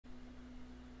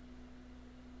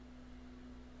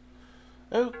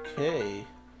Okay.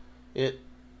 It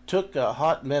took a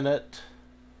hot minute.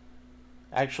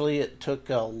 Actually, it took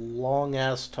a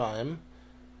long-ass time.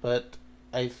 But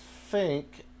I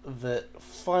think that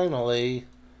finally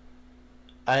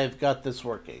I've got this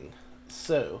working.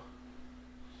 So,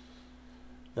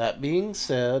 that being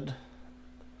said,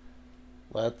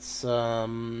 let's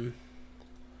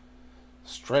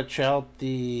stretch out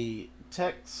the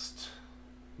text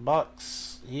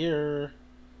box here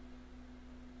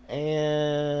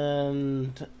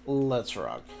and let's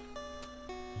rock.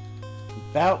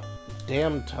 About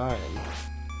damn time.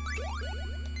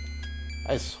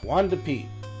 I swan to Pete.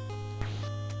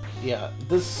 Yeah,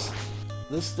 this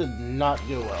did not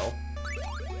go well.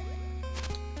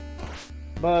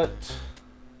 But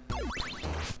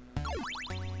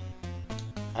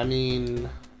I mean,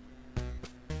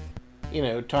 you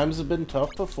know, times have been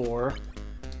tough before.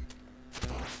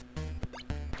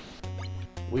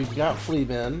 We've got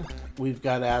Fleaman, we've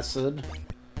got acid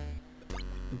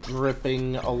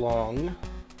dripping along.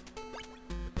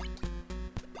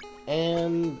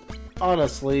 And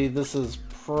honestly, this is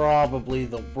probably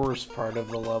the worst part of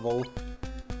the level.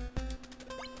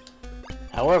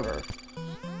 However,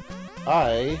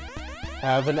 I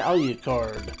have an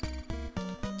Alucard.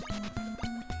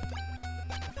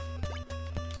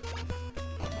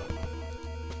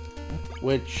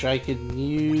 Which I can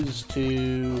use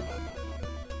to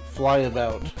fly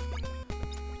about.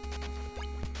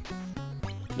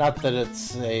 Not that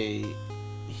it's a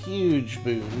huge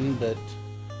boon, but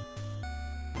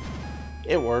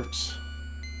it works.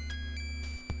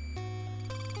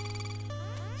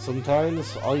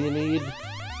 Sometimes all you need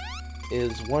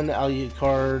is one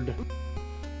Alucard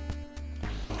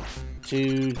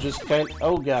to just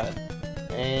oh god.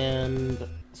 And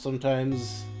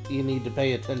sometimes you need to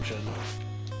pay attention.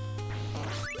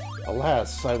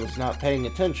 Alas, I was not paying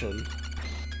attention.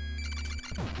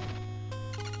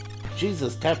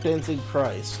 Jesus, tap dancing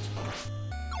Christ.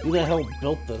 Who the hell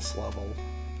built this level?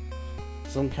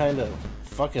 Some kind of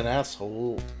fucking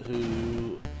asshole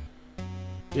who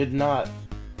did not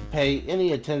pay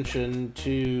any attention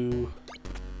to,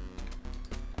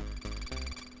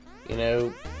 you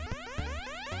know,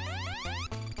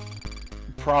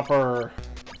 proper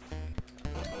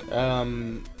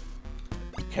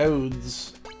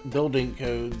codes, building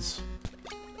codes.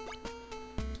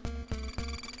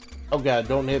 Oh god,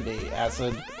 don't hit me,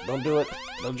 acid. Don't do it.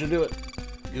 Don't you do it.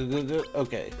 Good.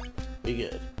 Okay, be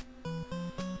good.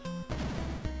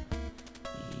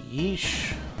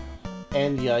 Yeesh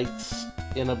and yikes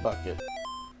in a bucket.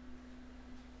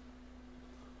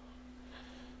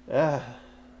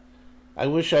 I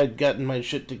wish I'd gotten my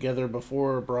shit together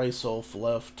before Brysolf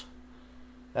left.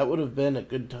 That would have been a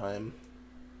good time.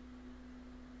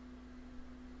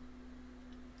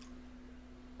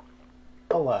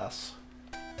 Alas.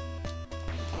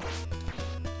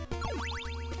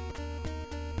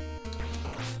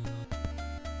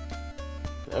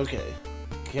 Okay,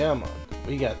 come on,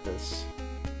 we got this.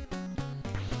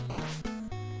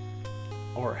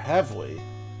 Or have we?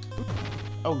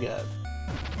 Oh god.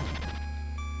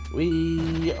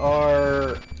 We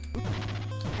are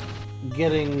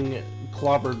getting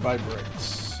clobbered by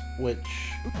bricks, which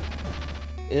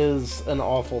is an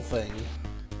awful thing.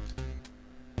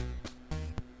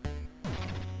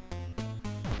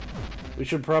 We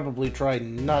should probably try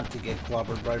not to get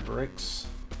clobbered by bricks,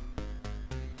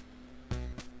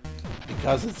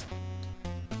 because it's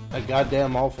a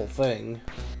goddamn awful thing.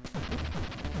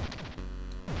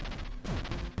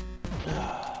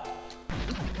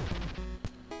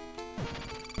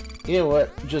 You know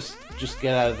what? Just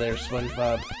get out of there,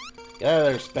 SpongeBob. Get out of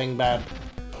there, Spangbob.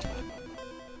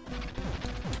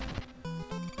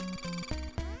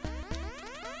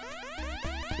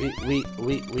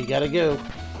 We gotta go.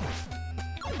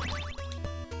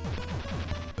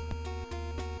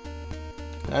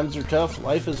 Times are tough,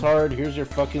 life is hard, here's your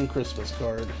fucking Christmas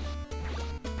card.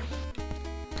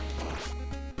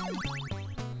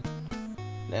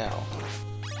 Now,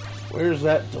 where's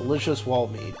that delicious wall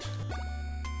meat?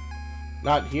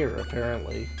 Not here,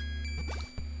 apparently.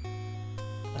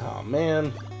 Oh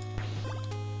man.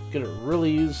 Could have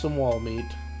really used some wall meat.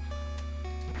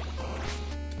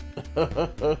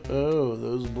 Oh,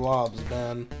 those blobs,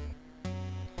 man.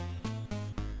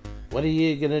 What are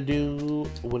you gonna do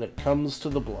when it comes to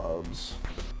the blobs?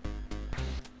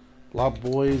 Blob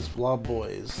boys, blob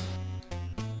boys.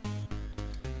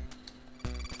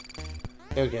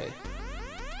 Okay.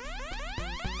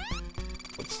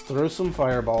 Let's throw some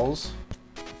fireballs.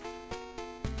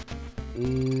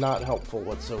 Not helpful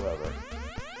whatsoever.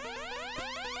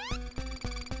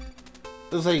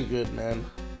 This ain't good, man.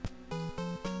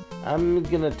 I'm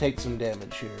gonna take some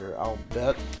damage here, I'll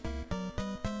bet.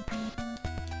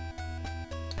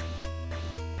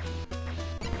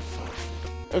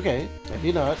 Okay,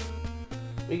 maybe not.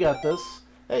 We got this.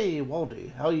 Hey,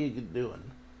 Waldy, how you doing?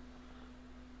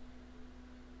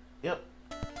 Yep.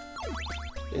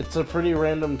 It's a pretty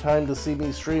random time to see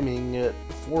me streaming at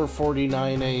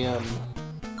 4:49 a.m.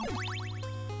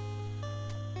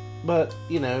 But,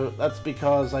 you know, that's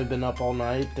because I've been up all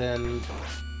night and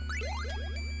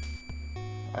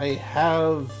I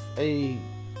have a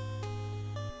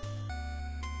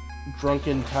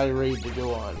drunken tirade to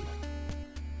go on.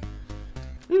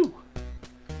 Whew.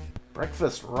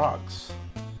 Breakfast rocks.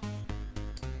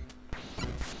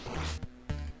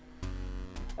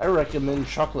 I recommend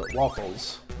chocolate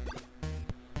waffles.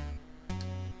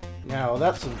 Now,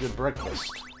 that's some good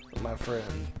breakfast, my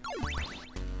friend.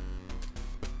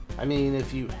 I mean,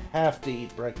 if you have to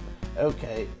eat breakfast...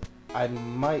 Okay, I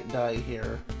might die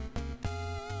here.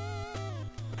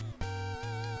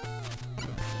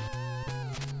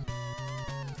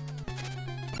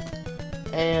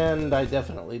 And I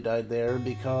definitely died there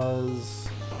because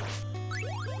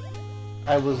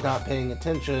I was not paying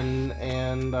attention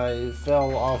and I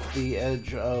fell off the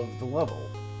edge of the level.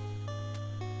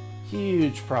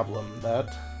 Huge problem,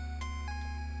 that.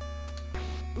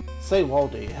 Say,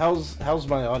 Waldy, how's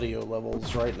my audio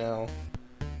levels right now?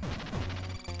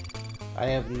 I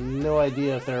have no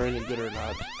idea if they're any good or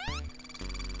not.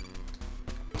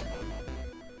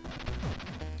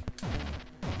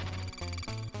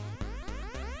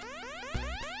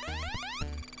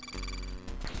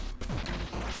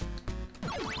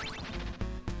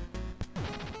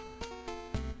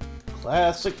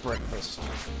 Classic breakfast.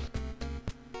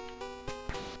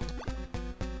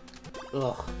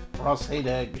 Ugh, Ross hate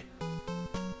egg.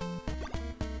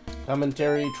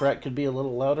 Commentary track could be a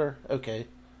little louder? Okay,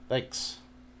 thanks.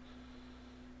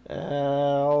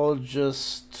 I'll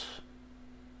just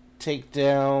take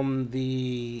down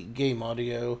the game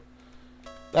audio.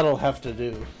 That'll have to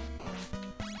do.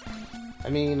 I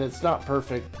mean, it's not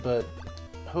perfect, but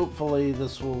hopefully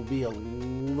this will be a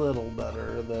little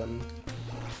better than...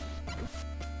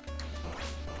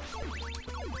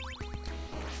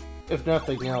 If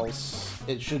nothing else,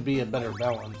 it should be a better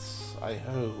balance, I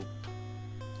hope.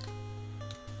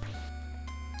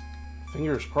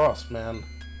 Fingers crossed, man.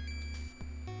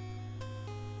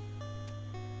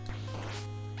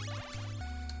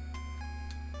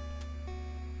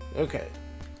 Okay.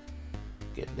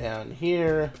 Get down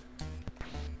here.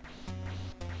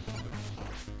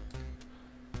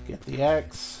 Get the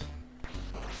axe.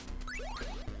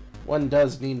 One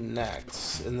does need an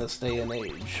axe in this day and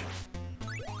age.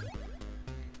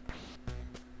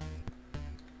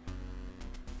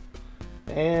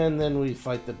 And then we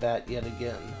fight the bat yet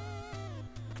again.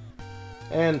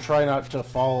 And try not to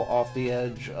fall off the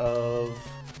edge of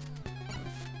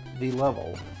the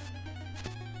level.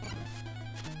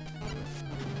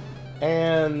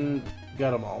 And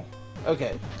got them all.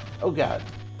 Okay. Oh god.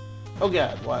 Oh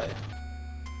god, why?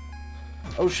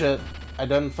 Oh shit, I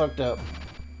done fucked up.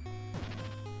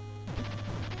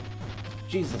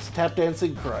 Jesus, tap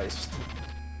dancing Christ.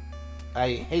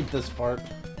 I hate this part.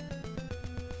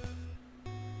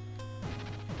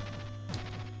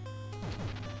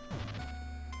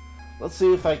 Let's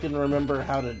see if I can remember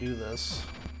how to do this.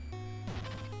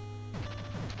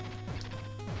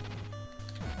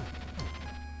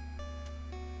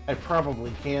 I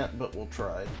probably can't, but we'll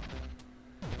try.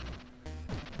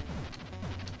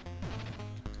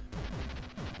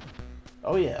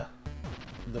 Oh yeah.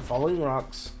 The falling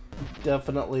rocks,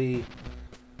 definitely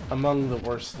among the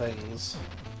worst things.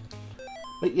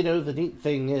 But you know, the neat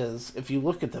thing is, if you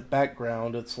look at the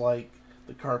background, it's like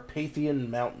the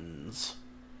Carpathian Mountains.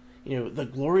 You know, the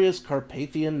glorious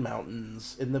Carpathian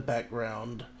Mountains in the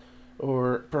background.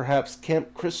 Or perhaps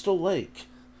Camp Crystal Lake.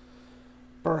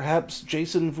 Perhaps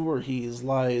Jason Voorhees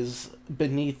lies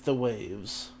beneath the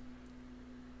waves.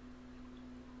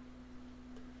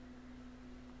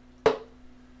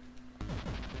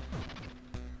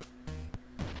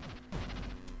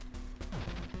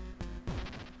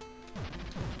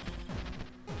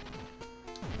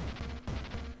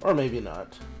 Or maybe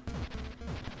not.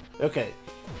 Okay.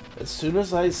 As soon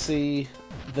as I see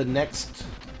the next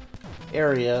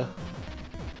area,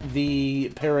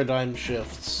 the paradigm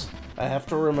shifts. I have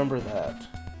to remember that.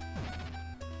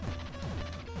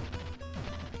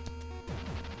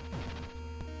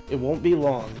 It won't be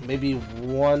long. Maybe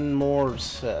one more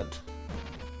set.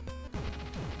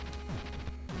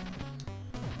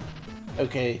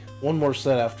 Okay, one more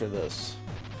set after this.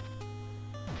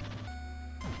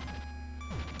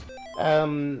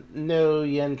 No,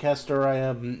 Yancaster, I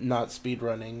am not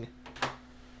speedrunning.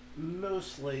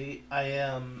 Mostly, I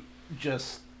am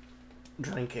just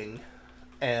drinking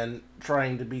and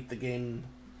trying to beat the game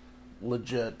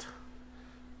legit.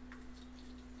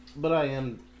 But I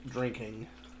am drinking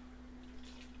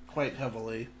quite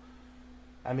heavily.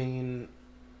 I mean,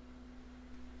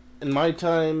 in my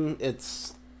time,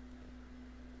 it's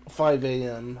 5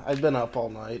 a.m. I've been up all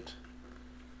night.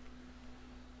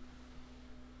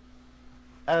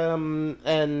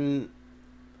 And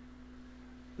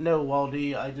no,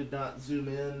 Waldy, I did not zoom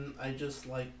in. I just,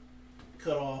 like,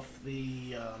 cut off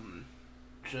the,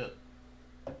 shit.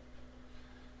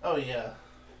 Oh, yeah.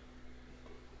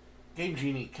 Game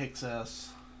Genie kicks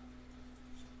ass.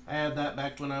 I had that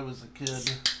back when I was a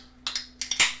kid.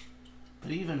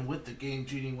 But even with the Game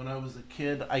Genie when I was a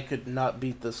kid, I could not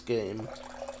beat this game.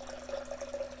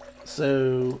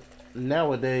 So,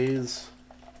 nowadays,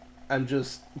 I'm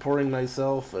just pouring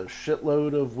myself a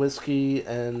shitload of whiskey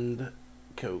and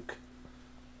Coke.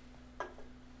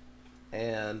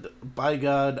 And, by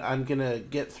God, I'm gonna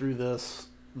get through this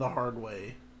the hard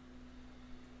way.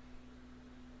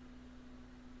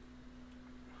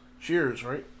 Cheers,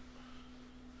 right?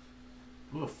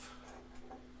 Oof.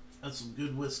 That's some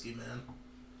good whiskey, man.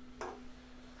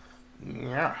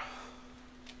 Yeah.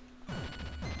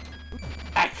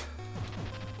 Ack.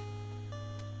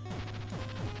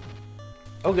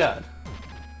 Oh God.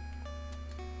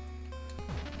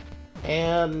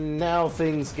 And now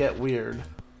things get weird.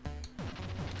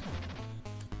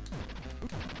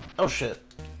 Oh shit.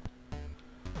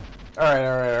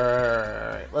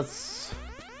 Alright. Let's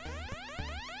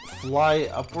fly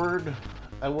upward,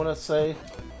 I want to say.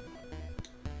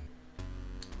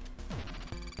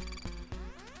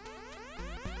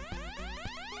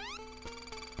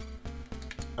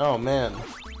 Oh man,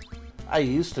 I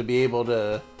used to be able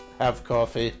to have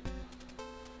coffee.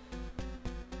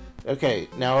 Okay,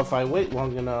 now if I wait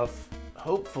long enough,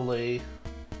 hopefully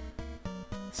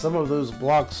some of those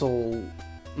blocks will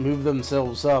move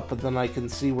themselves up and then I can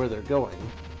see where they're going.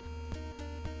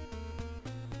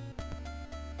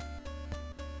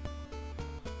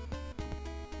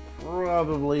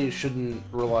 Probably shouldn't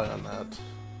rely on that.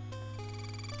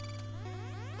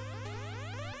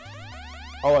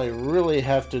 All I really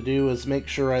have to do is make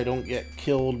sure I don't get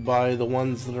killed by the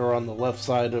ones that are on the left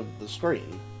side of the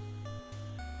screen.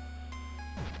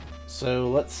 So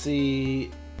let's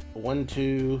see. 1,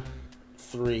 2,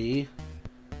 3.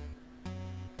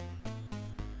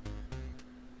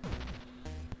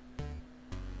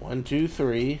 One, 2,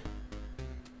 3,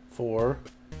 4.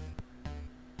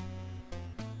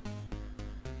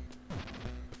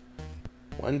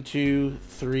 1, 2,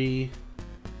 3,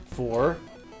 4.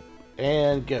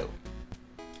 And go.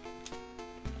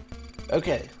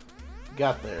 Okay.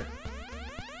 Got there.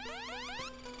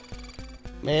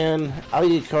 Man,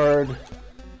 Alucard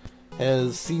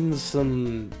has seen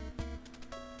some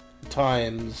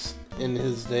times in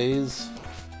his days.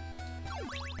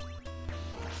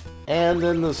 And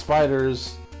then the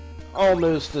spiders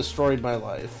almost destroyed my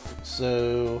life.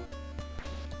 So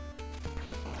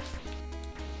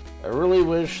I really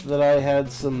wish that I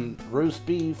had some roast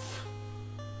beef.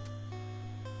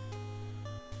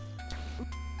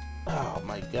 Oh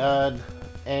my God.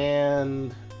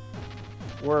 And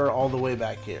we're all the way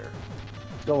back here.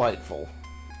 Delightful.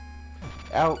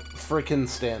 Out frickin'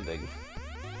 standing.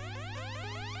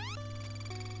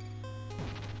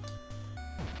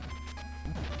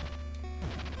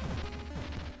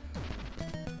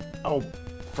 Oh,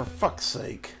 for fuck's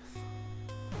sake.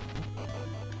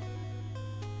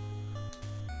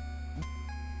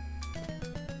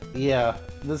 Yeah,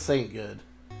 this ain't good.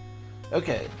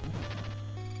 Okay.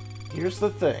 Here's the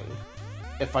thing.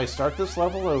 If I start this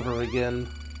level over again...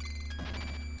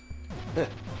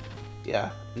 yeah,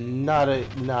 not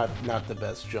the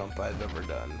best jump I've ever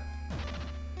done.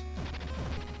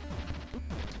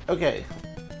 Okay.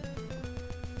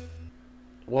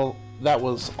 Well, that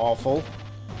was awful.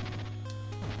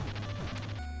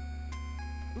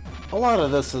 A lot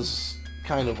of this is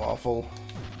kind of awful.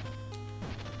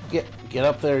 Get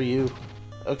up there, you.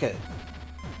 Okay.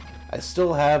 I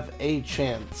still have a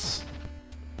chance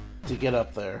to get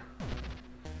up there.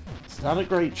 It's not a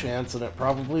great chance, and it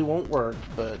probably won't work,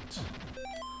 but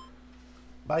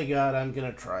by God, I'm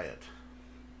gonna try it.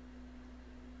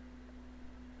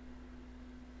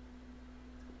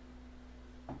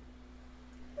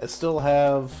 I still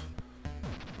have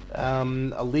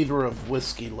a liter of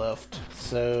whiskey left,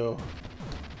 so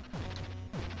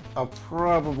I'll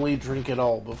probably drink it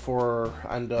all before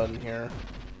I'm done here.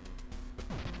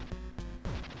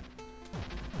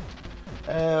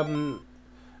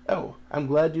 Oh, I'm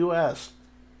glad you asked,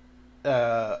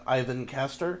 Ivan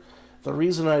Castor. The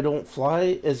reason I don't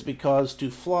fly is because to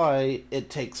fly, it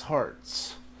takes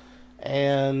hearts.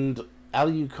 And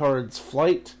Alucard's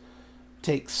flight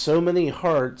takes so many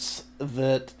hearts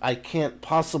that I can't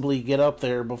possibly get up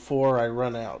there before I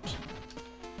run out.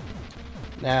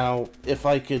 Now, if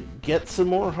I could get some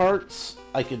more hearts,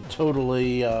 I could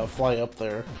totally fly up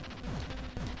there.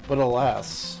 But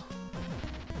alas.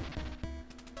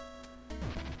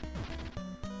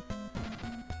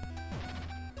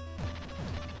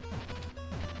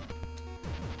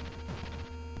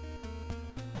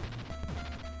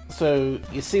 So,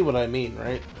 you see what I mean,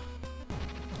 right?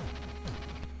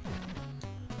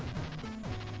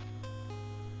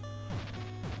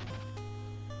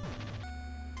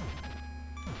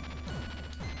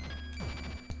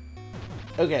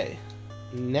 Okay,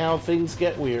 now things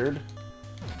get weird.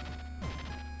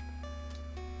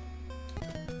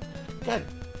 God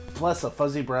bless a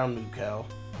fuzzy brown moo cow.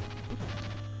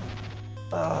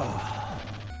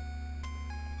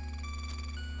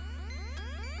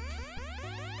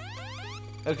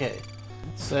 Okay,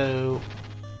 so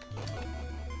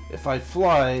if I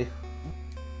fly...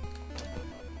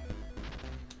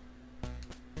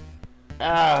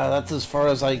 that's as far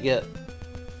as I get.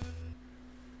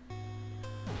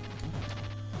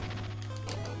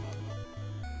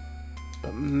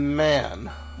 But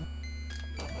man,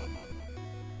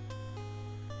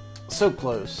 so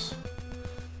close.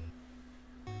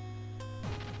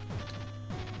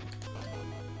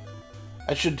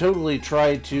 I should totally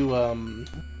try to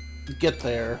get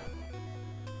there,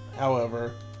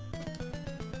 however.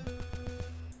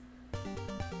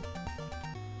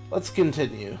 Let's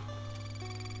continue.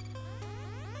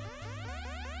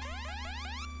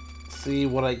 See,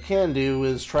 what I can do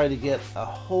is try to get a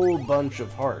whole bunch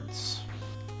of hearts.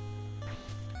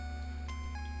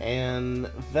 And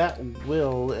that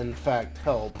will, in fact,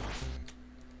 help.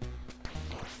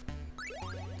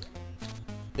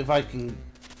 If I can,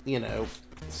 you know,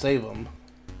 save them.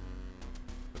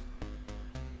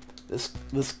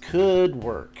 This could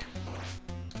work.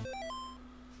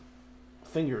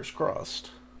 Fingers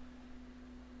crossed.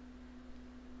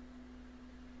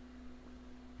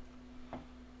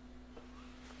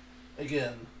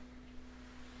 Again,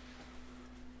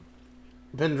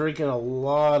 been drinking a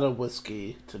lot of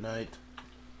whiskey tonight.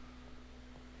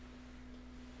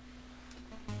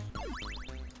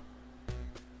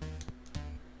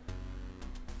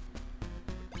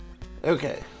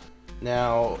 Okay,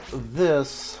 now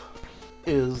this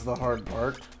is the hard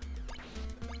part.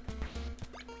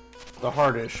 The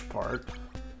hardish part.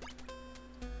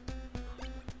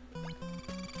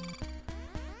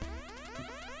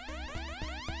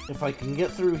 If I can get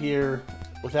through here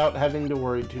without having to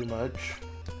worry too much.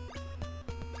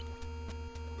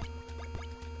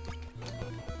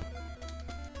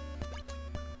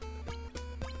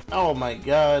 Oh my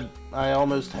god, I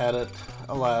almost had it,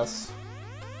 alas.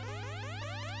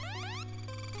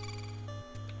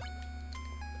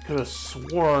 Could have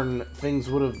sworn things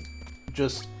would have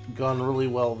just gone really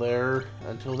well there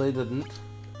until they didn't.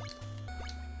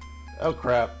 Oh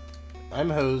crap, I'm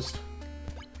hosed.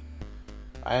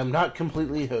 I am not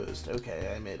completely hosed.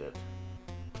 Okay, I made it.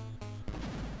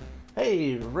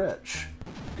 Hey, Rich.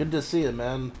 Good to see you,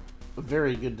 man.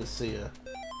 Very good to see you.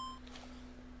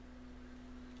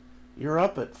 You're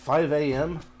up at 5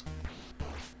 a.m.?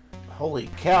 Holy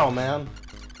cow, man.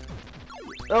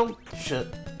 Oh,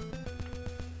 shit.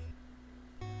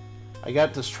 I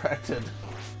got distracted.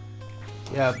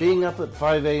 Yeah, being up at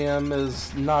 5 a.m.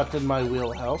 is not in my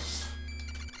wheelhouse.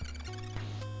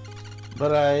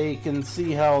 But I can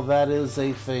see how that is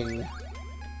a thing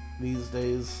these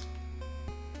days.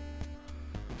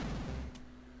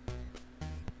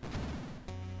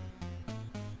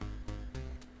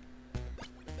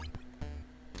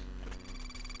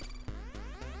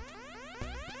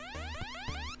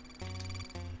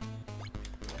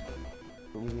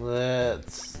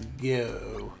 Let's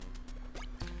go.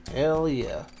 Hell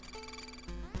yeah.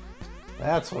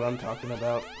 That's what I'm talking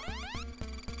about.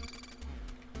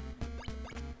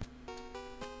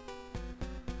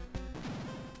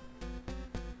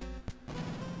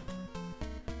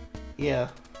 Yeah.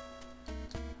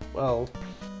 Well,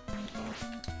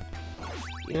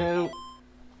 you know,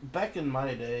 back in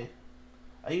my day,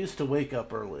 I used to wake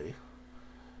up early.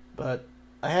 But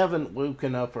I haven't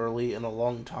woken up early in a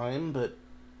long time, but,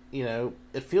 you know,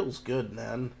 it feels good,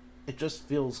 man. It just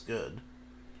feels good.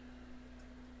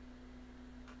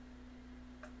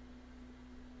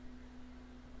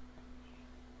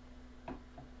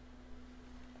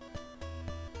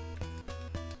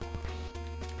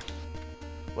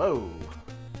 Whoa.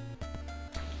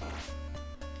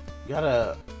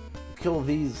 Gotta kill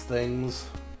these things.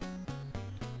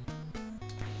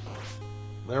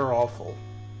 They're awful.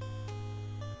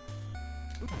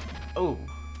 Oh.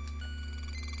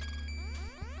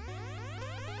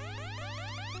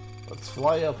 Let's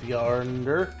fly up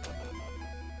yonder.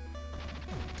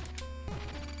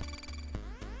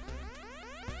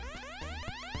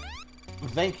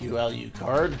 Thank you,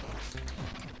 Alucard.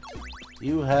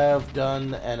 You have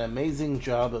done an amazing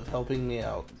job of helping me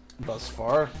out thus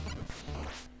far.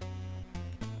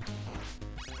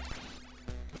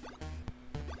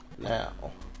 Now.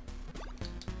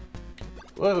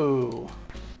 Whoa.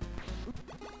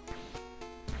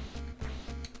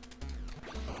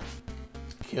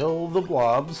 Kill the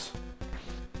blobs.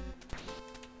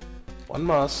 One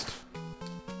must.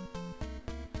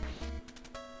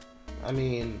 I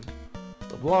mean,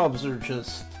 the blobs are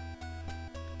just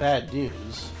bad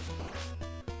news.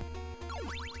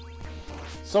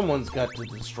 Someone's got to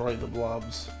destroy the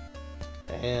blobs.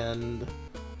 And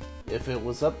if it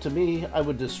was up to me, I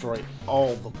would destroy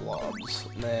all the blobs,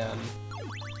 man.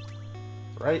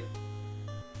 Right?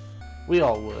 We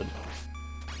all would.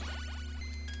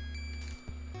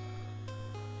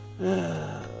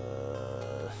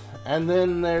 And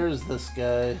then there's this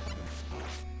guy.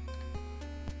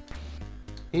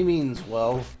 He means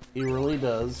well. He really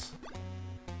does.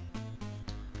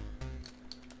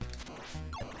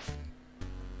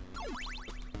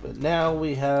 But now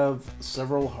we have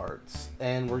several hearts,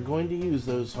 and we're going to use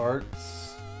those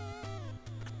hearts.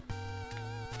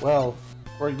 Well,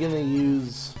 we're gonna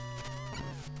use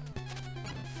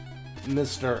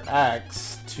Mr.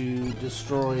 Axe to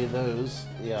destroy those.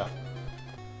 Yeah.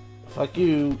 Fuck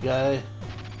you, guy.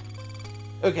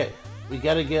 Okay, we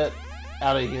gotta get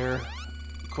out of here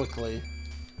quickly.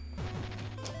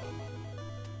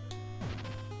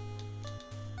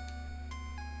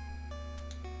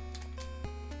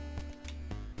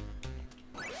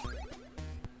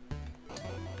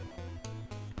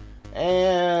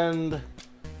 And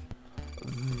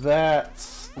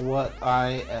that's what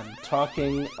I am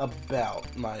talking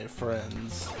about, my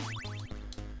friends.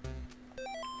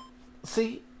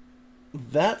 See,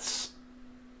 that's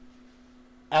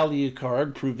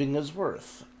Alucard proving his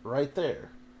worth, right there.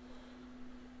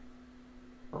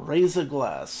 Raise a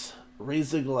glass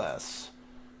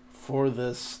for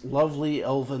this lovely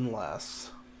elven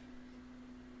lass.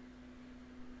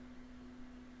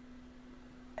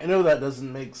 I know that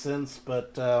doesn't make sense,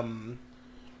 but I'm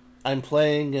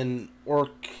playing an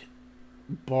orc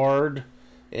bard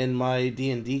in my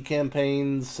D&D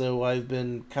campaigns, so I've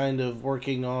been kind of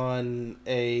working on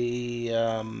a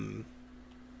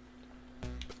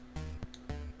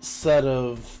set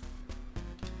of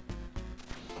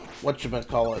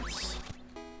whatchamacallits.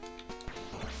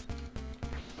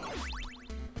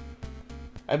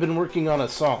 I've been working on a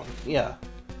song, yeah.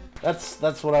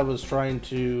 That's what I was trying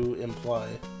to imply.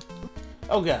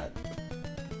 Oh god.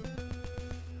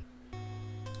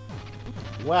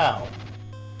 Wow.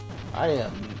 I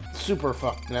am super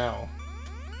fucked now.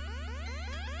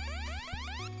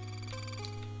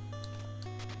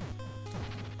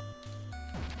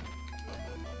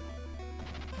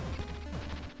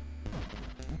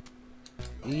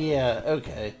 Yeah,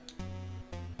 okay.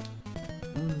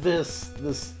 This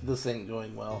ain't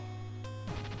going well.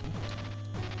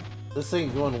 This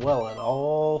ain't going well at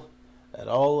all. At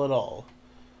all.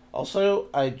 Also,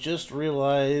 I just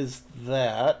realized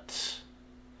that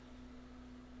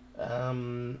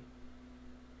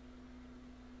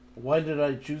why did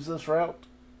I choose this route?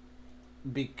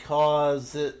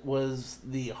 Because it was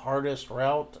the hardest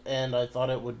route and I thought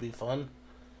it would be fun.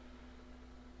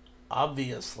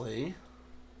 Obviously.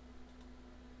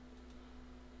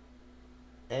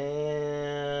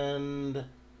 And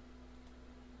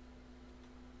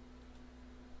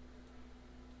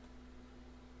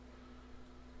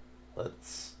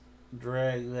let's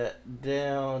drag that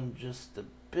down just a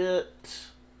bit.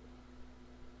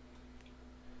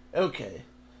 Okay,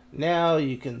 now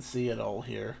you can see it all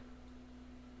here.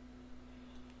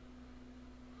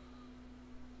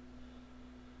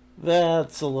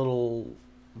 That's a little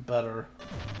better.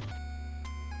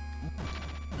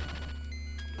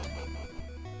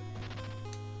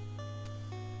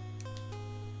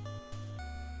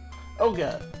 Oh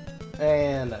god,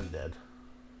 and I'm dead.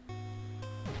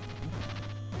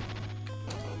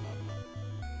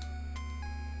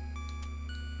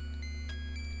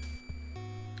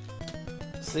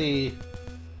 See,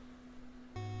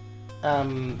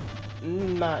 I'm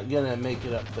not gonna make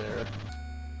it up there.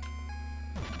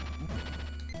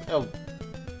 Oh,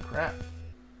 crap.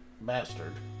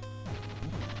 Bastard.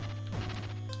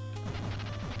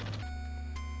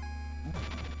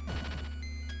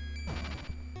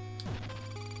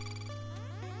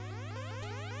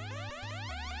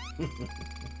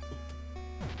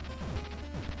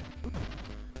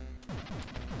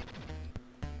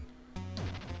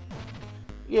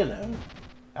 You know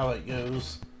how it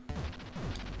goes.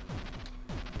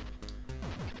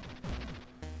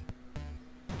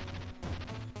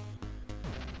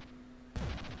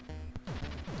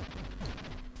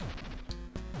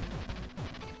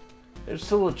 There's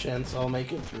still a chance I'll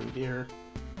make it through here.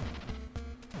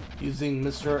 Using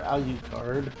Mr.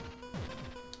 Alucard.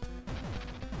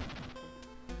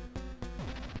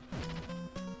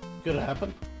 Could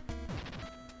happen.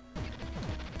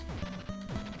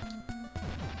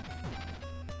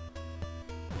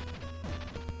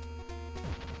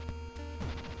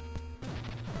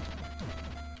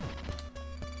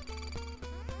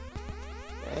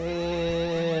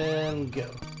 And go.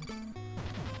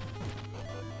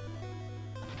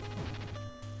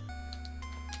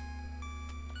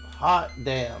 Hot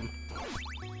damn.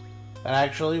 That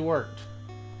actually worked.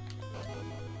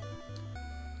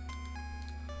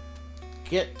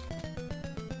 Get...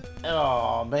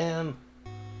 Oh, man.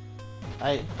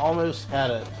 I almost had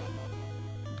it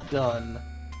done.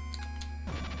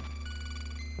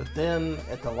 But then,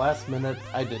 at the last minute,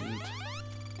 I didn't.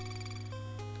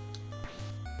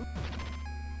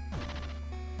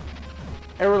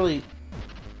 I really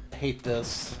hate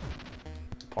this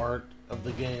part of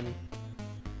the game.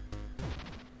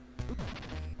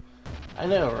 I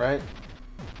know, right?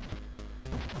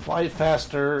 Fly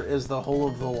faster is the whole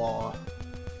of the law.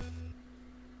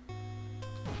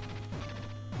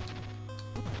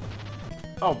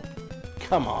 Oh,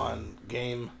 come on,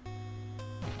 game.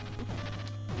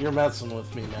 You're messing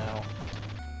with me now.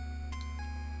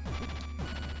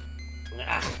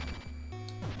 Ah.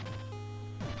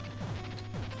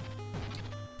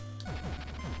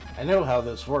 I know how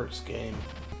this works, game.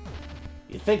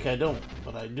 You think I don't,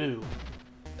 but I do.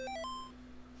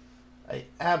 I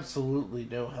absolutely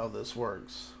know how this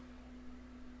works.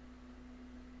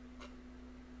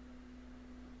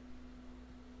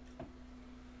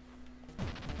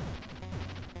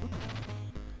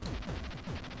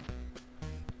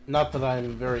 Not that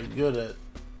I'm very good at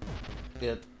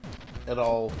it at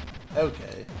all.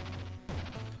 Okay.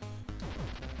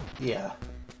 Yeah.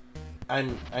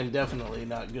 I'm definitely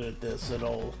not good at this at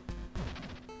all.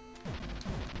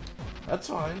 That's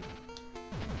fine.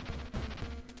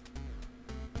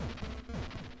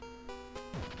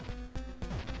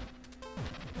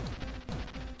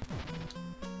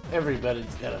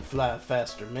 Everybody's gotta fly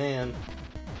faster, man.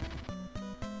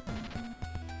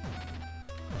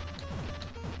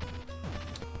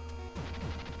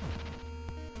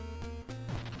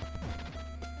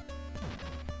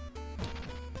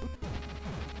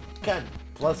 God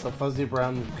bless a fuzzy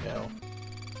brown cow.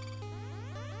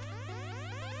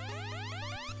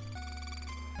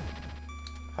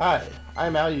 Hi,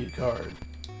 I'm Alucard.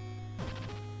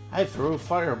 I throw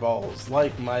fireballs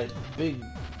like my big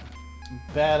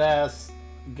badass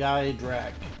guy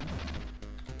Drac.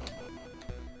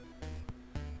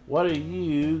 What are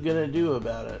you gonna do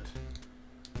about it?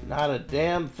 Not a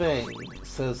damn thing,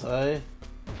 says I.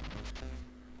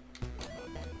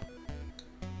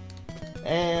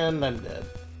 And I'm dead.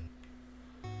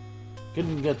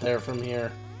 Couldn't get there from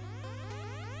here.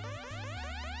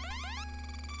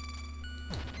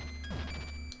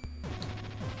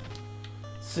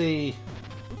 See,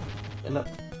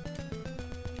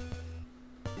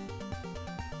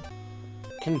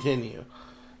 continue.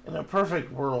 In a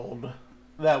perfect world,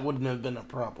 that wouldn't have been a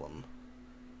problem.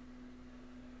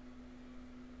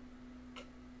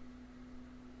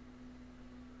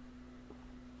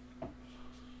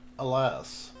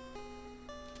 Alas.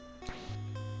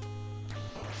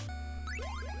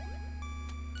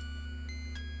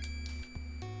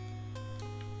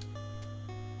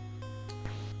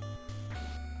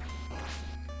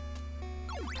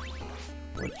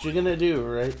 What you gonna do,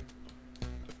 right?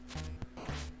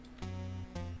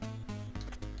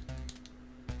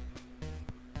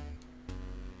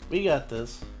 We got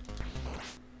this.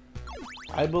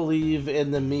 I believe in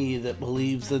the me that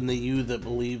believes in the you that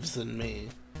believes in me.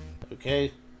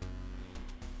 Okay?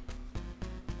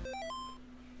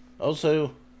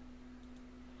 Also,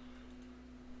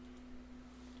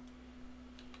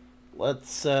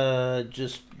 let's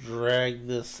just drag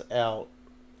this out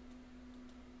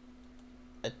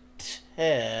a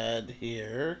tad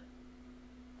here.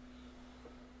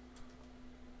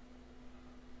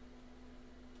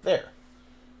 There.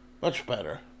 Much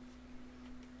better.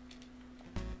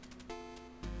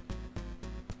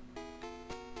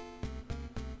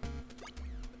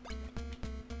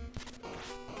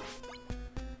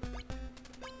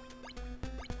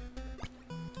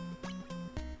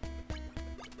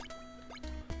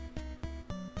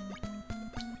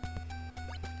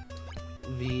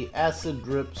 The acid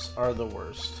drips are the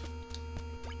worst.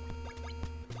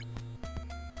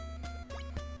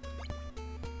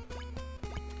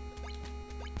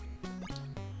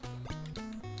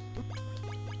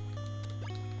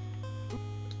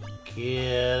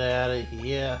 Get out of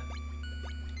here.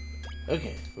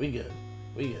 Okay, we good.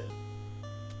 We good.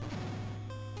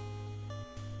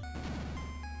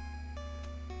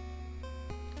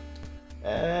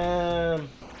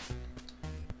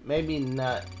 Maybe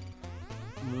not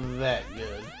that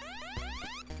good.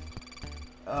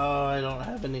 Oh, I don't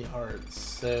have any hearts,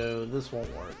 so this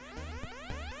won't work.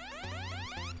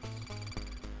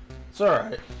 It's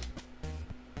alright.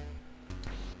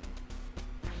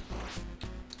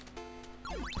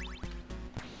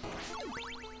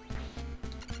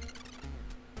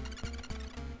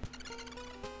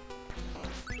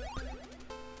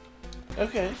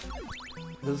 Okay,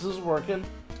 this is working.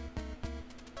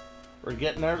 We're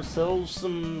getting ourselves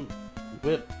some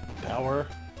whip power,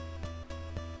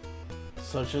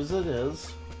 such as it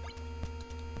is.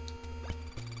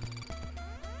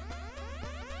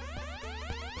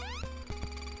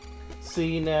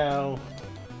 See now,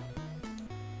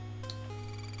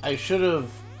 I should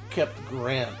have kept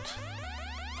Grant.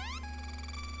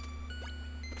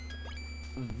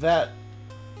 That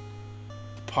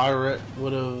pirate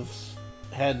would have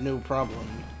had no problem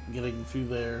getting through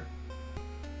there.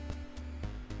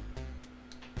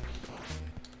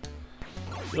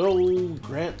 Good old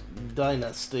Grant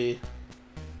Dynasty.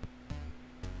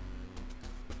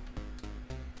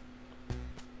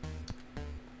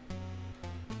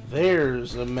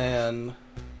 There's a man.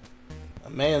 A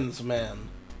man's man.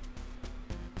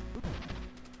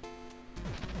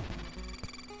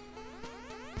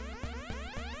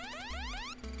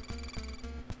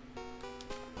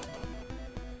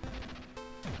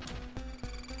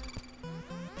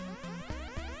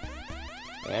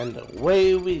 And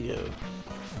away we go.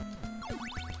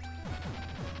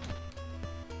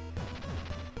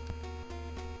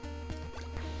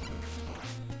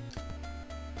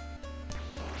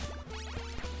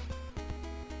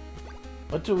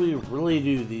 What do we really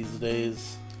do these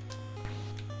days?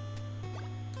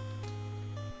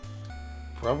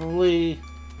 Probably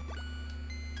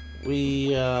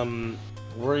we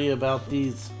worry about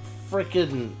these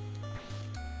frickin'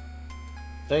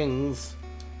 things.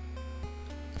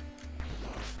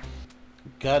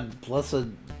 God blessed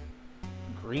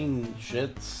green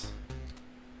shits.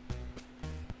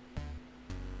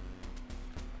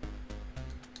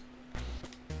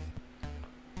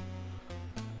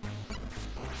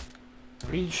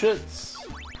 Green shits.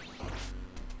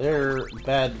 They're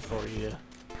bad for you.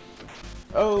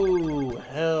 Oh,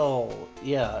 hell.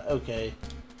 Yeah, okay.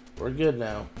 We're good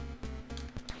now.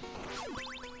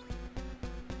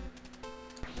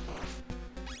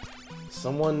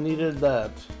 Someone needed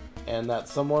that. And that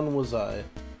someone was I.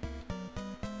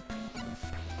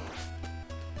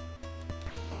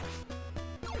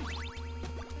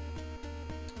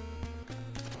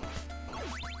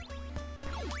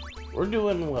 We're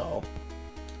doing well.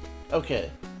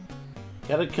 Okay.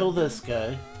 Gotta kill this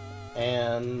guy.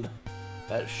 And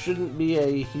that shouldn't be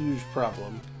a huge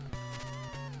problem.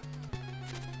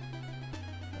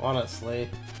 Honestly.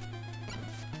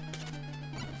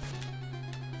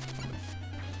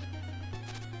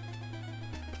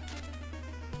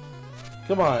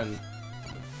 Come on.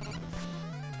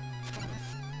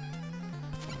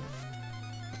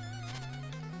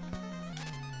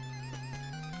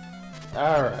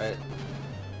 Alright.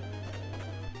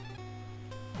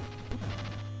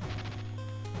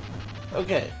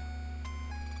 Okay.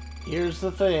 Here's the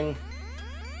thing.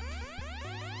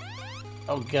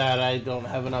 Oh god, I don't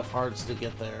have enough hearts to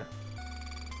get there.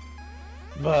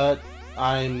 But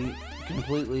I'm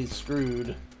completely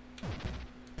screwed.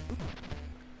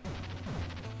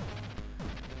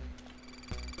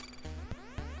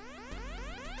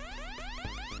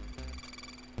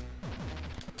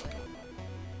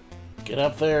 Get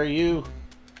up there, you.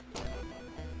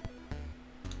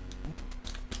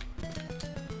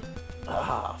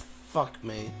 Ah, fuck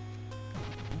me.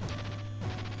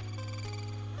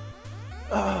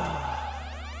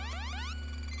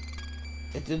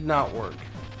 It did not work,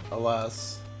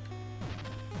 alas.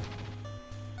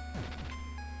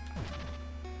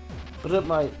 But it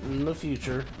might in the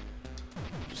future.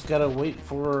 Just gotta wait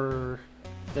for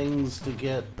things to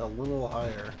get a little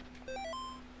higher.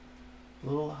 A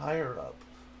little higher up.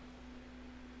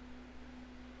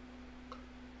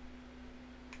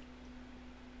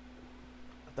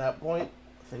 At that point,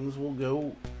 things will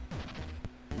go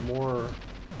more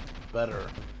better,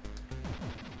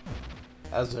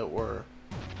 as it were.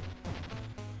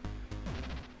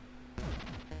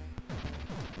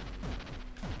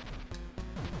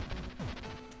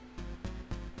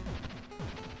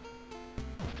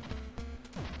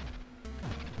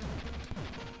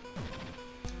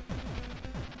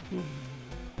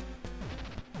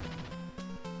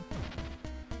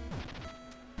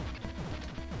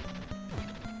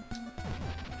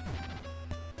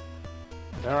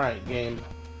 Alright, game.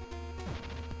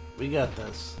 We got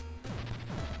this.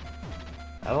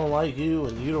 I don't like you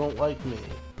and you don't like me.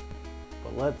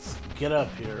 But let's get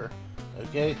up here,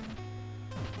 okay?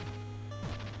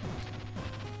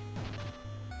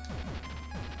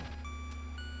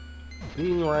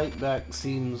 Being right back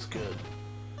seems good.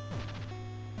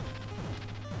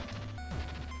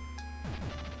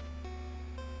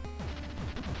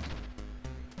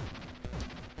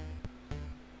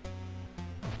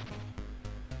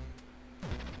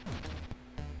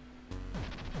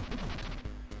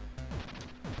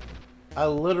 I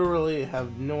literally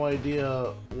have no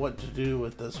idea what to do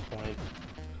at this point.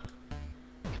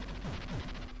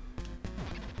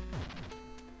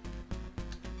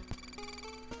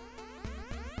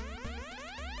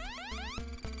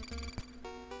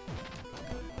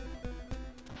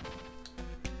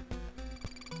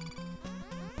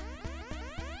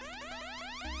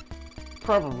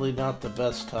 Probably not the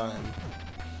best time.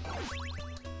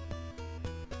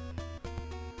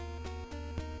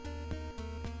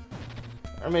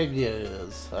 Or maybe it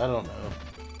is. I don't know.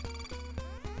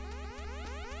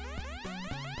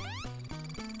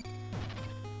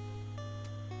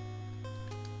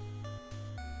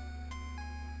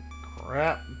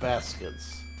 Crap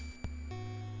baskets.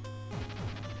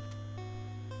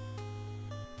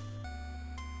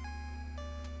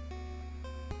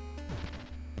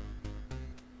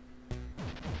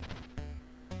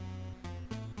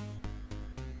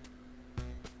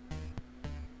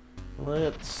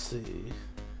 Let's see.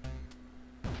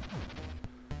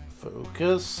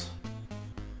 Focus.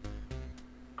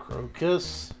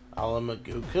 Crocus.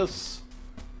 Alamagocus.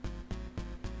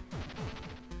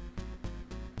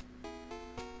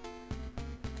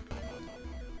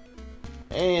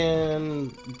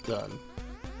 And done.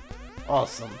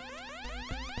 Awesome.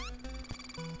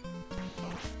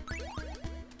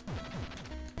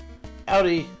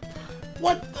 Howdy.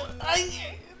 What the?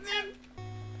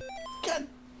 God.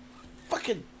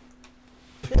 Fucking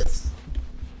piss.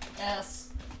 Ass.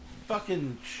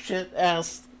 Fucking shit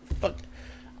ass. Fuck.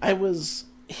 I was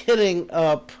hitting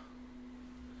up.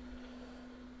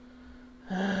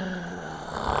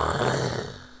 I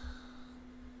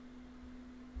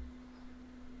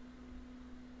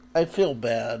feel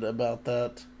bad about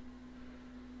that.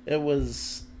 It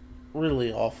was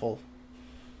really awful.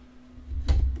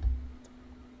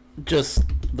 Just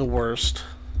the worst.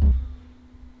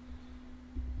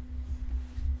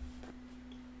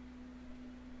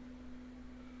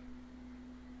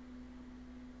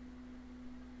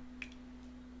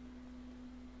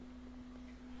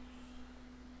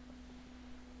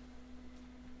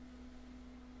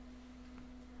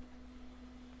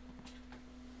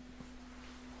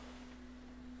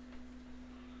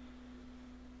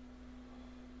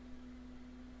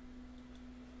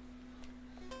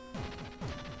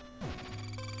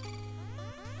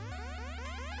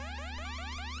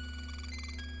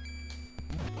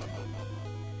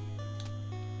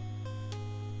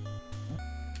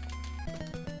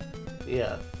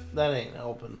 Yeah, that ain't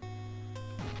helping.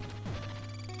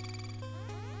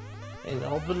 Ain't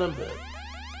helping a bit.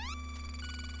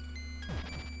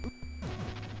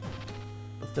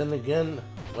 But then again,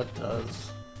 what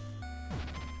does?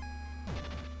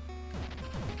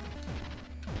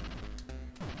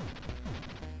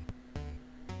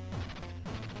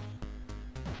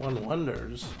 One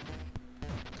wonders.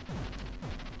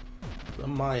 The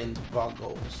mind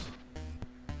boggles.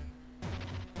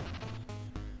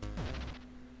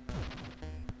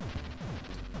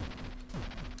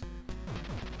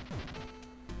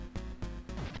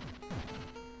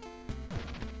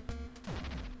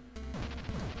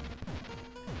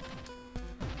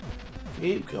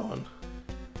 Keep going.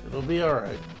 It'll be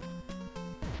alright.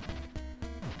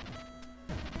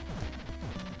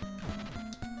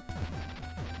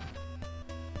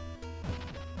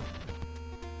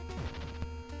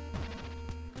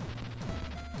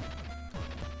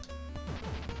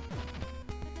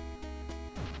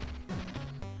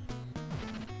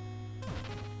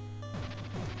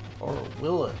 Or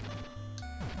will it?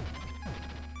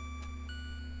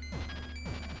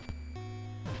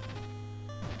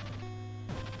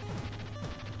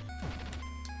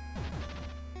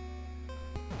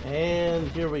 And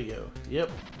here we go.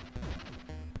 Yep.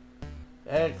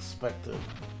 Expected.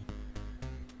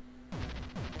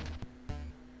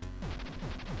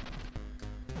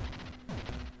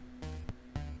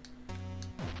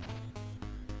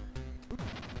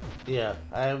 Yeah,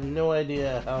 I have no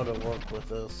idea how to work with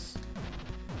this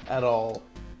at all.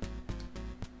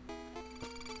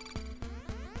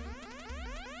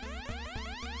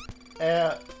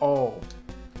 at all.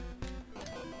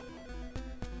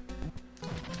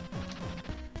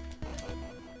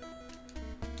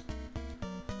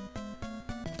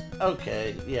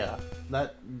 Okay, yeah,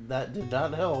 that did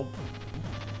not help.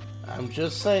 I'm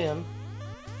just saying.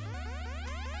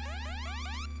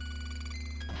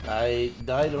 I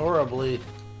died horribly.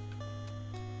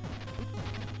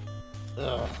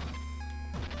 Ugh.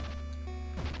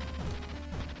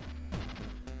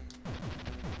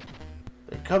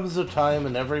 There comes a time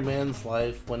in every man's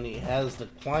life when he has to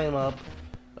climb up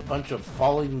a bunch of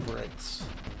falling bricks.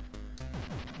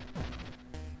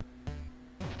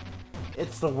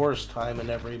 It's the worst time in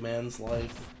every man's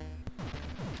life.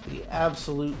 The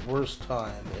absolute worst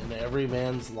time in every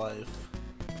man's life.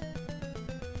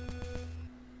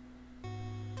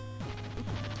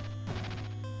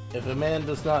 If a man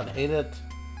does not hate it,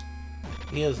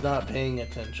 he is not paying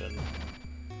attention.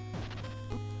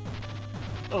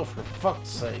 Oh, for fuck's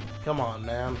sake. Come on,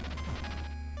 man.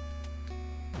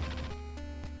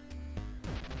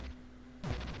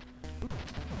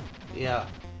 Yeah.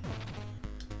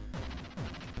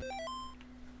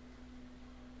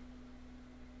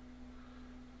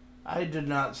 I did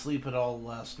not sleep at all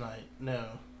last night, no.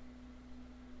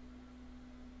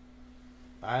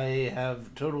 I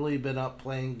have totally been up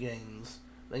playing games.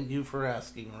 Thank you for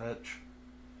asking, Rich.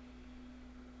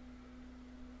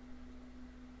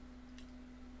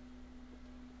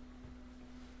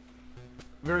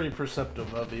 Very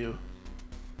perceptive of you.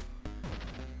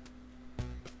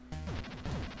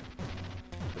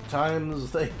 At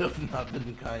times, they have not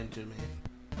been kind to me.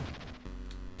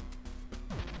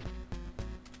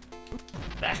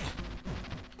 Back!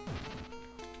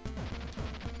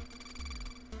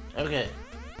 Okay.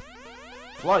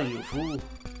 Fly, you fool.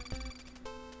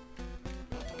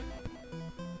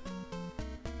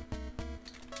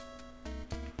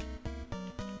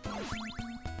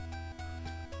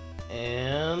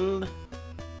 And...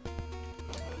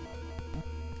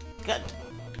 God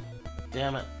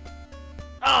damn it.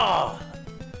 Oh!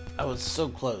 I was so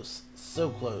close.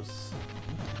 So close.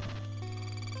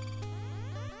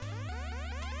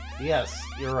 Yes,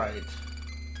 you're right.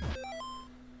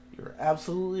 You're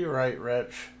absolutely right,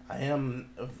 Rich. I am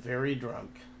very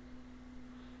drunk.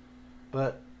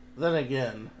 But then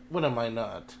again, when am I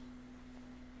not?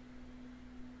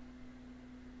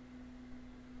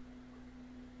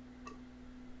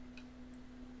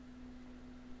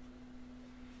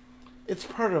 It's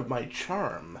part of my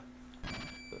charm.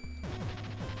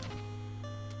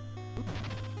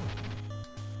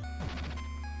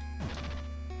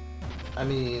 I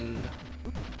mean,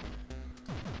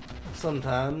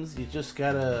 sometimes you just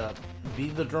gotta be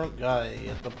the drunk guy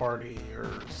at the party or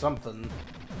something.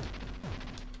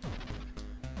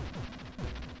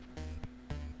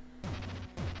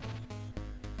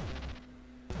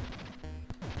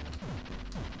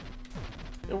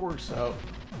 It works out.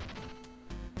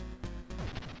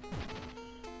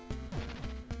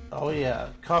 Oh yeah,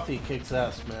 coffee kicks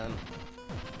ass, man.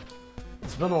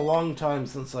 It's been a long time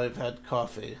since I've had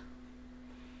coffee.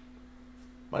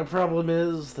 My problem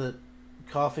is that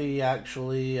coffee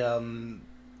actually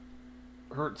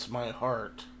hurts my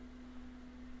heart.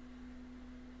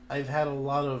 I've had a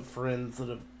lot of friends that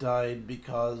have died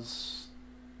because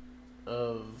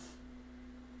of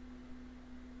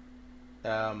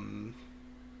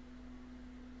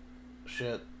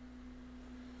shit.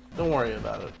 Don't worry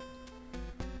about it.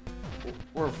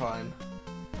 We're fine.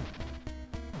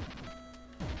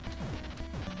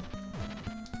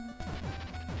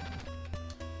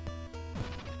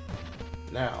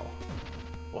 Now,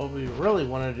 what we really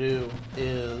want to do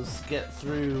is get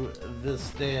through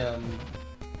this damn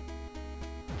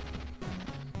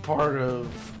part of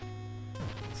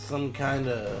some kind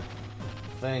of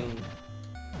thing.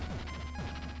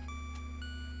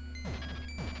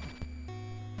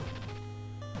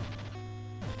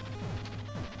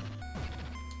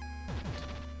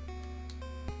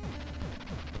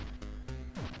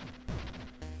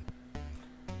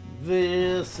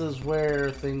 This is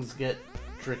where things get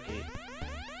tricky.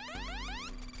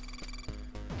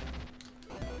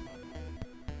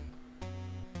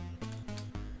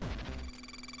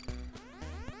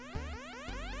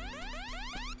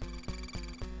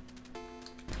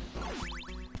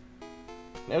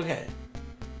 Okay,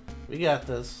 we got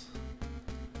this.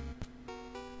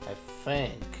 I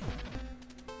think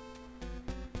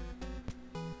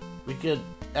we could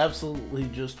absolutely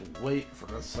just wait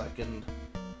for a second.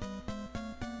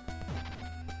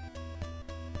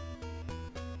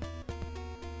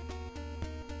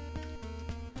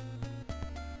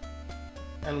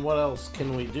 And what else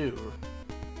can we do,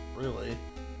 really?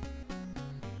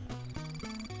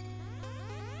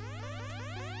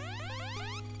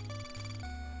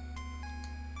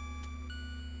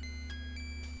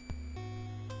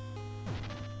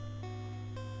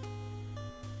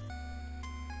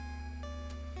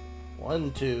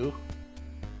 1, 2.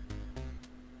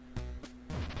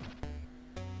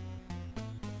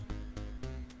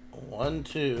 One,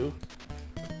 two.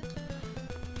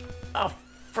 Oh,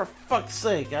 for fuck's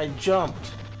sake, I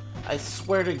jumped. I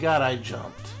swear to God I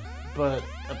jumped. But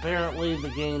apparently the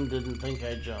game didn't think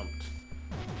I jumped.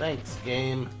 Thanks,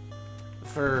 game,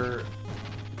 for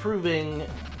proving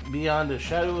beyond a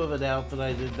shadow of a doubt that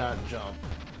I did not jump.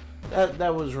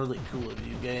 That was really cool of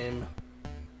you, game.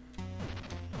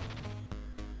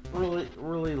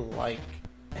 Really like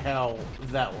how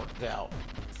that worked out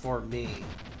for me.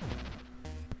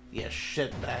 You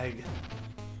shitbag.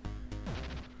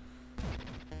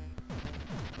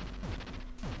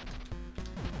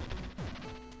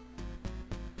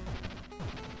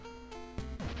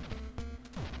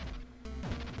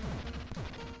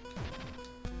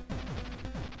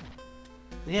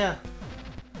 Yeah.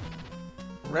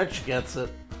 Wretch gets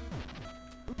it.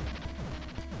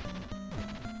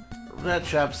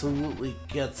 Wretch absolutely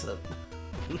gets it.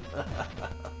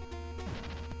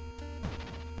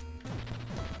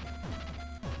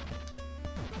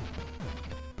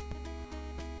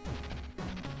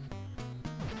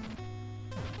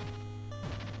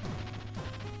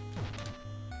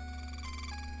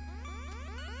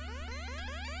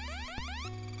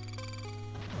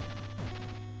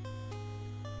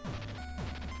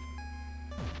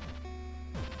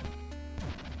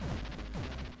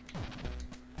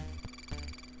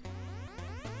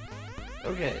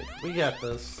 Okay, we got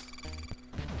this.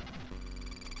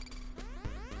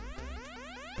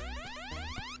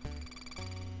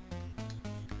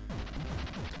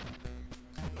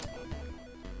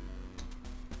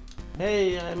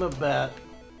 Hey, I'm a bat.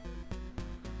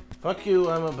 Fuck you,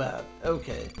 I'm a bat.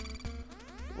 Okay.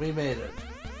 We made it.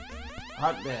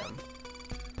 Hot damn.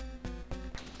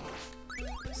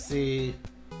 See.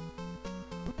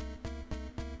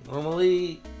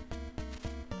 Normally,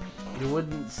 you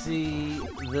wouldn't see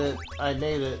that I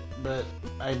made it, but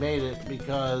I made it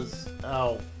because...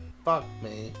 Oh, fuck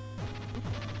me.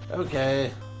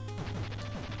 Okay.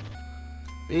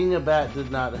 Being a bat did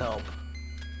not help.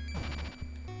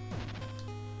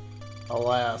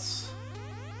 Alas.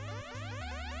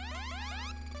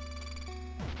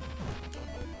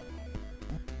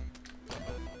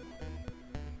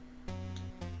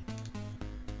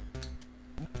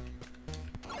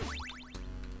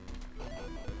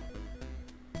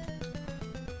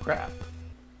 Crap.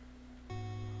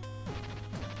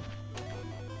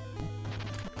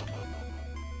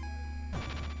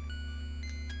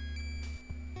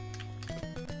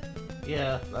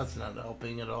 Yeah, that's not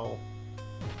helping at all.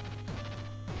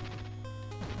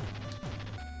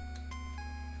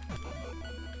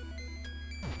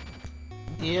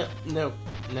 Yeah, no,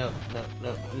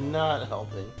 not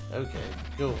helping. Okay,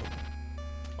 cool.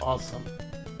 Awesome.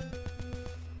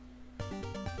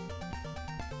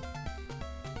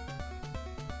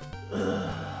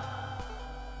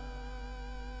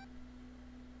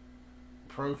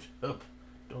 Pro tip,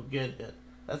 don't get hit.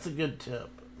 That's a good tip,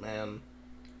 man.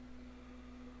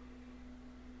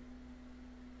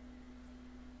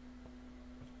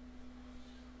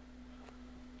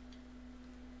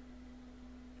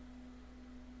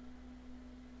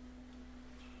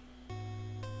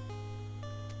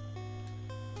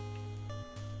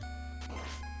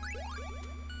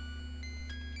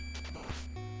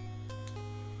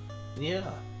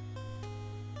 Yeah.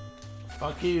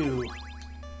 Fuck you.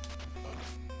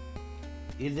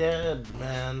 You dead,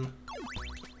 man.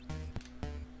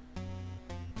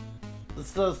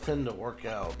 This does tend to work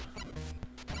out.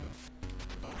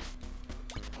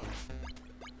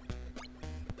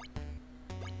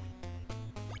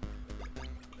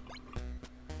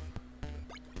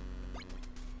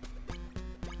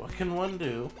 What can one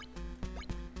do?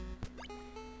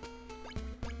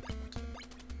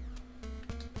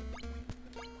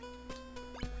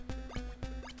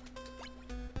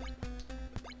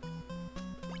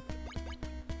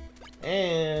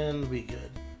 And we good.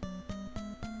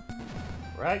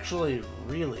 We're actually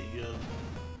really good.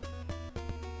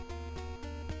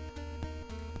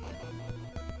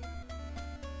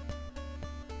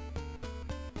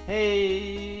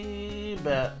 Hey,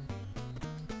 bat.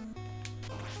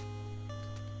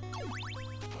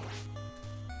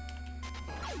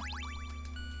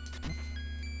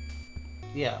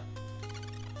 Yeah.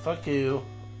 Fuck you,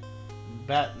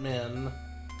 Batman.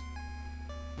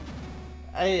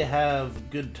 I have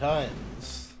good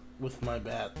times with my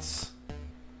bats.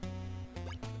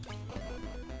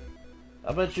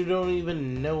 I bet you don't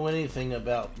even know anything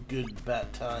about good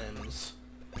bat times.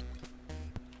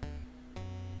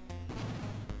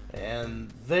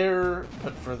 And there,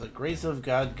 but for the grace of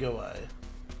God go I.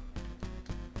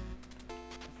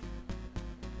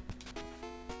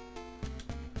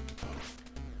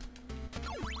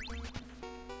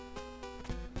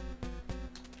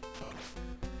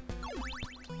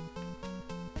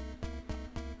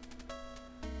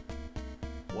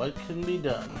 what can be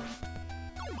done?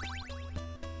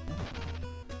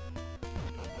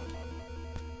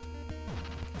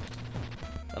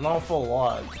 An awful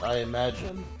lot, I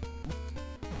imagine.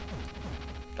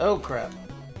 Oh crap.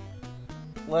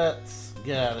 Let's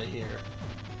get out of here.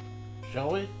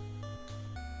 Shall we?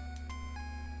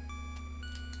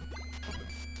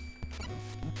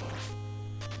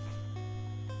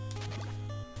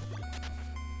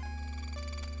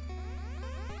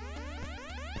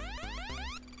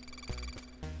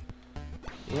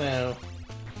 You know,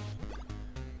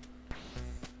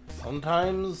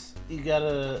 sometimes you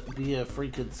gotta be a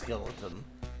freaking skeleton.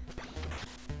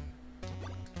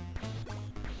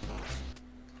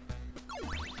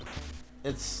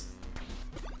 It's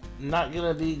not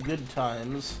gonna be good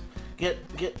times. Get,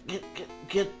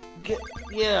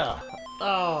 yeah!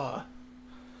 Ah!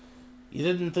 You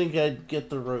didn't think I'd get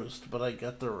the roast, but I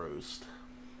got the roast.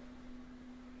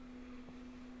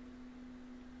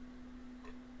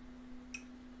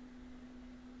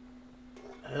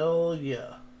 Hell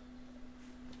yeah.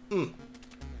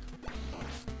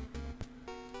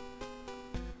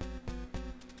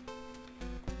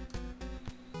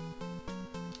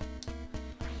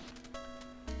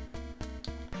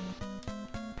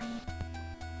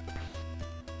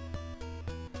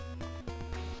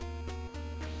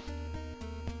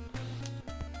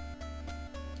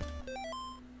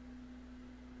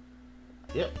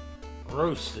 Yep,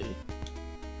 roasty.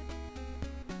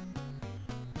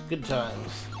 Good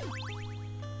times.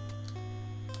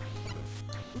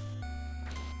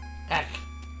 Heck.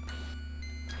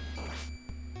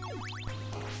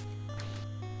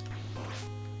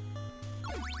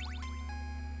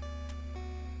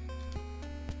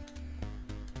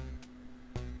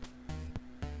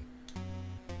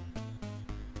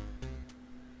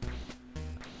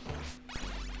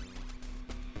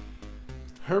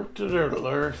 Herp to dirt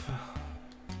earth.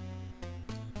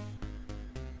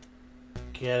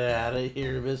 Get out of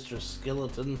here, Mr.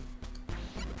 Skeleton.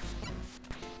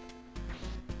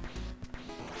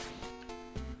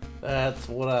 That's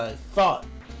what I thought.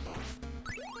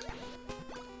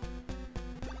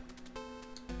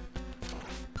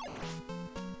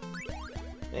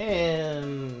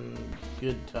 And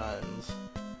good times.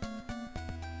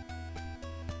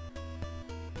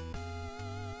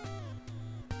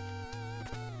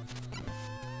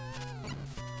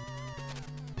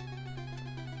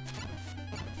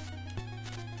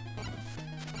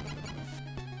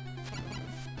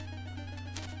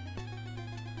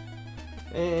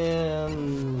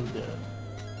 And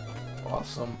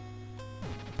awesome.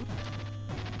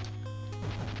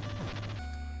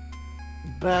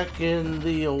 Back in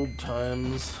the old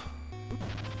times.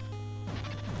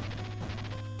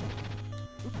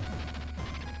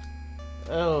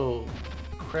 Oh,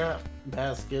 crap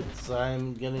baskets,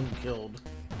 I'm getting killed.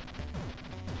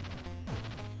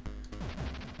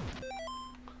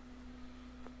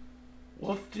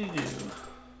 Whoop-de-doo.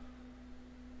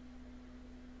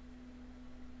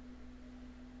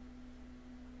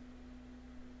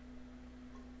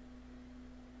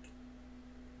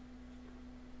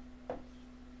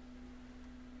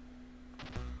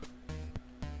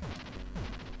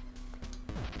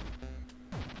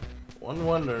 One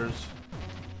wonders.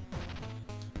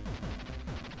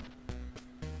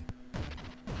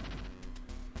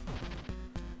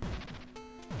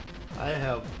 I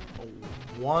have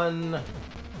one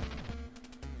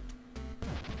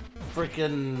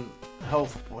freaking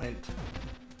health point.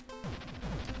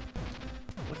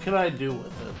 What can I do with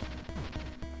it?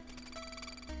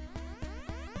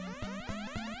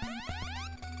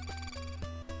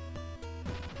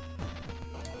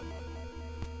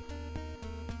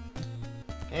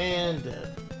 And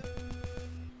dead.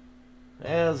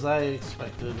 As I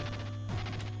expected.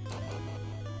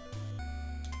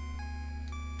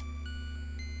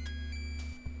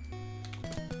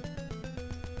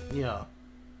 Yeah.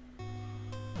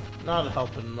 Not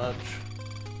helping much.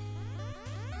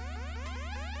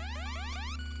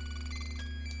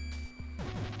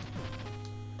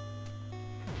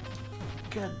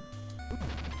 God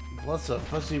bless a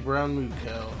fussy brown moo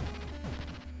cow.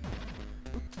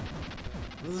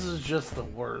 This is just the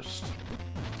worst.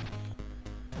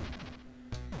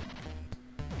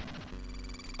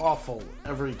 Awful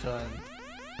every time.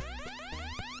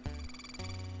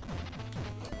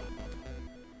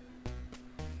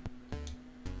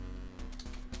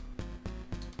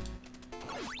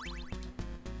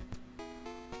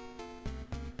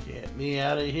 Get me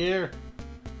out of here.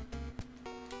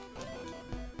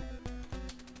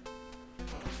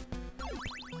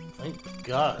 Thank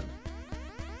God.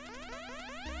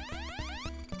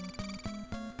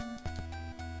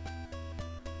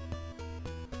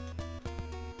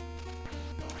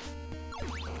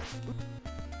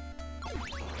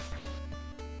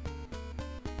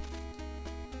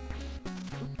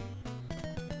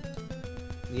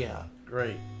 Yeah,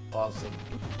 great. Awesome.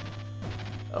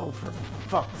 Oh, for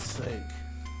fuck's sake.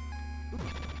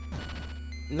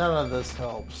 None of this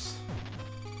helps.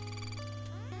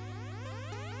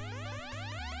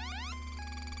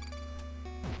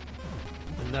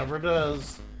 It never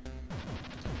does.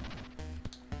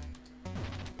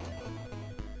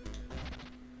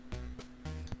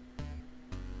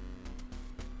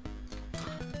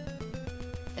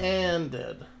 And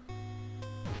dead.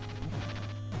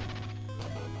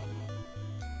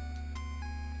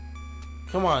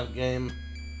 Come on, game.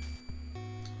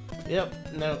 Yep,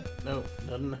 nope,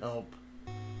 doesn't help.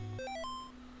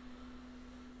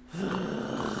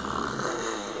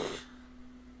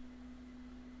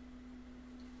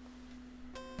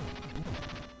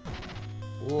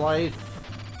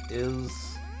 Life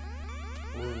is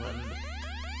ruined.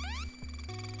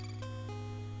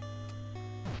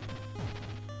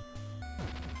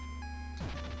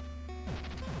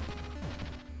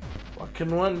 What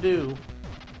can one do?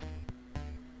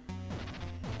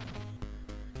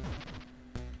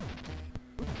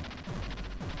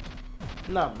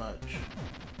 Not much.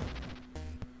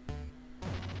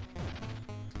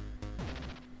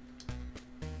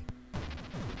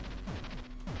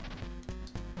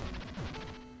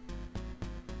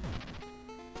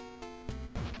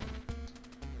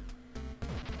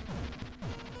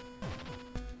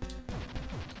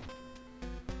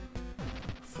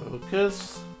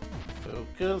 Focus.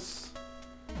 Focus.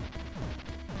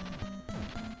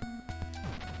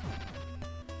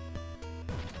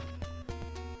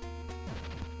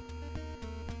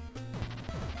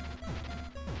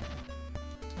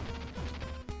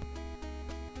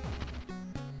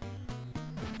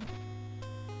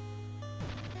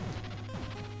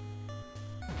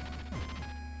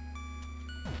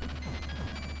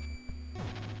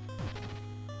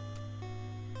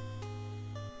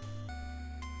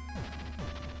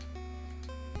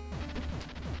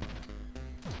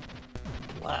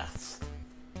 Blast.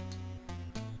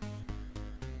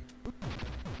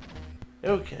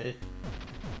 Okay.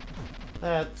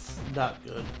 That's not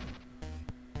good.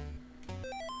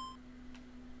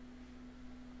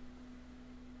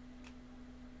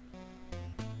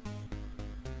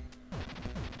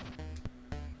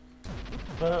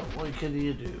 But what can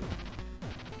you do?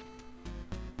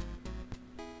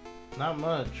 Not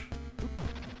much.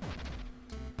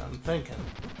 I'm thinking.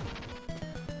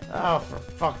 Oh, for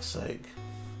fuck's sake.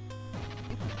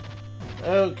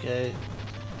 Okay.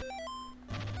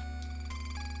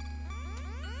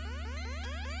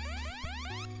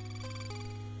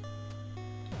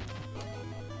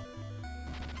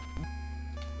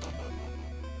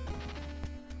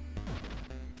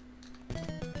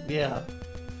 Yeah.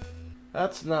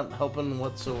 That's not helping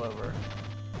whatsoever.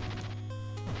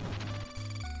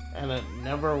 And it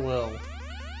never will.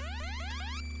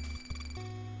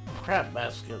 Crap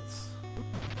baskets.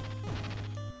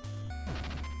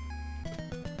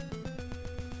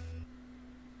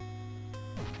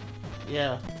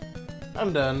 Yeah,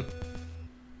 I'm done.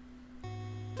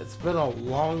 It's been a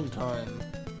long time.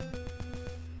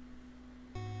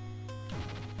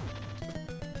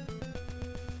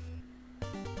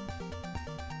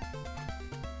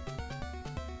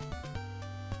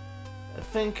 I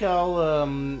think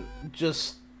I'll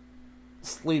just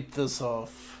sleep this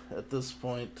off at this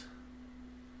point.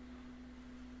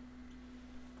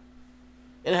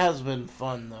 It has been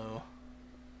fun though.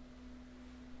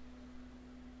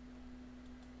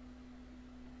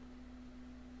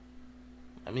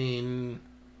 I mean,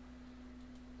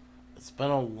 it's been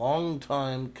a long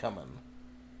time coming.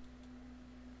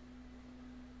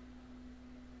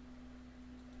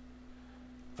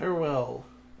 Farewell,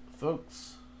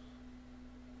 folks.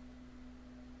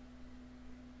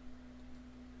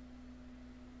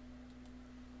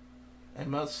 I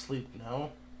must sleep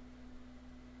now.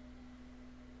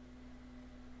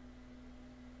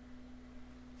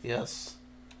 Yes,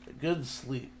 a good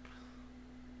sleep.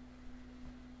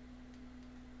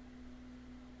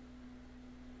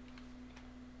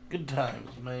 Good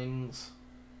times, Mings.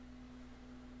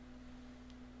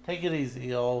 Take it easy,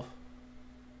 y'all.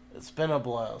 It's been a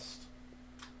blast.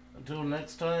 Until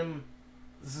next time,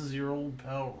 this is your old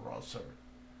pal, Rosser.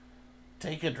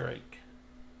 Take a drink.